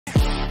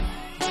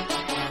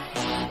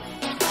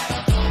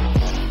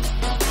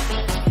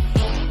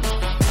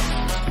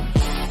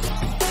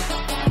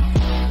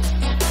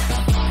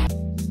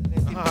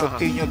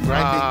continue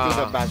driving to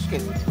the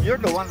basket,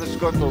 you're the one that's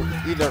going to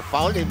either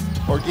foul him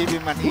or give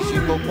him an easy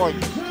 2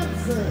 points.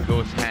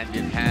 Goes hand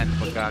in hand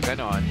pagka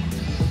ganon.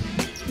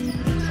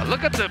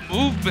 Look at the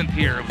movement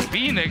here of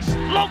Phoenix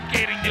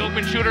locating the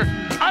open shooter.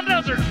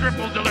 Another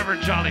triple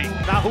delivered, Jolly.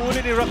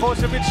 Nahuli ni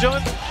Rakocevic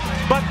yun,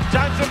 but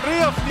Jansen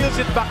Rios steals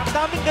it back.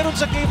 Ang daming ganun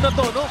sa game na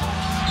to, no?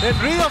 And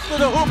Rios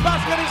to the hoop,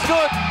 basket is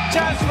good.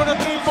 Chance for the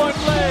 3-point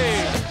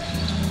play.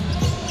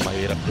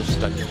 Mahirap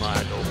lustan yung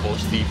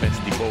post defense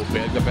ni Bo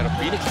Belga, pero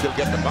Phoenix still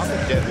get the bucket.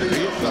 Jansen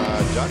Rios,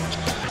 John.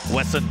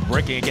 Wesson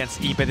working against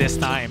Ipe this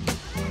time.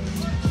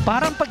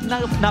 Parang pag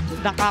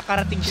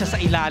nakakarating siya sa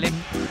ilalim,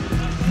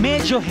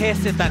 medyo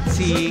hesitant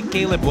si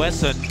Caleb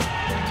Wesson.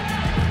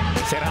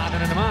 Serrano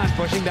na naman,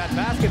 pushing that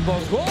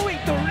basketball, going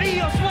to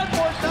Rios one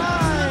more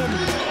time!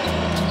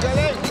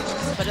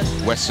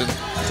 Wesson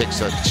takes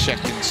a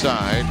check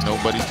inside,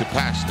 nobody to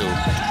pass to.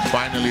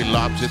 Finally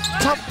lobs it.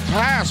 Tough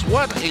pass,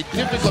 what a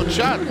difficult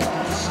shot.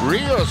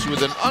 Rios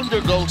with an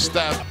undergoal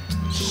step.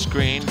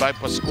 Screen by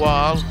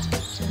Pascual.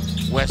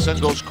 Wesson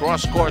goes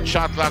cross-court,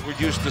 shot clock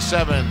reduced to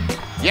 7.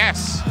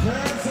 Yes!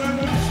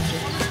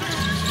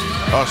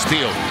 Oh,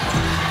 steal.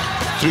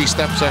 3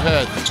 steps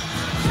ahead.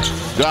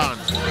 Gone.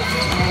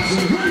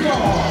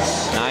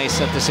 Nice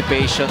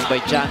anticipation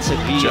by Jansen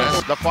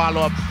Rios. The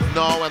follow-up,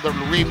 no, and the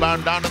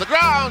rebound down to the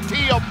ground.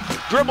 Tio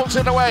dribbles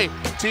it away.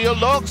 Tio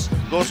looks,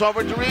 goes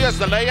over to Rios.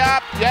 The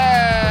layup,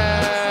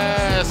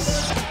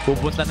 yes!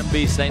 Pupunta ng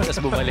baseline, tapos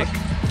bumalik.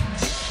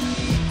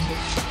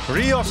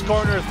 Rios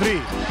corner 3.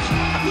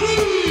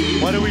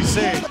 What do we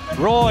say?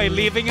 Roy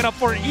leaving it up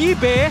for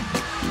Ibe.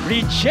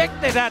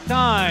 Rejected that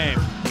time.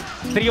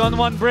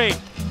 3-on-1 break.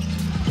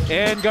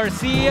 And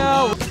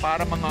Garcia.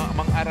 Para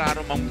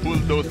mang-araro,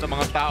 mang-bulldoze ng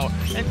mga tao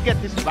and get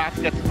his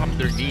basket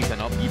underneath,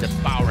 be the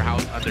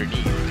powerhouse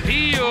underneath.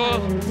 Tio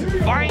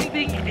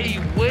finding a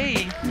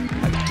way.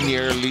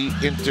 Nearly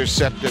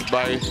intercepted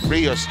by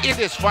Rios. It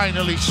is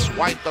finally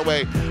swiped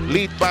away.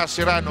 Lead pass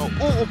Serrano.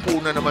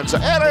 Uupo na naman sa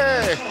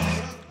ere.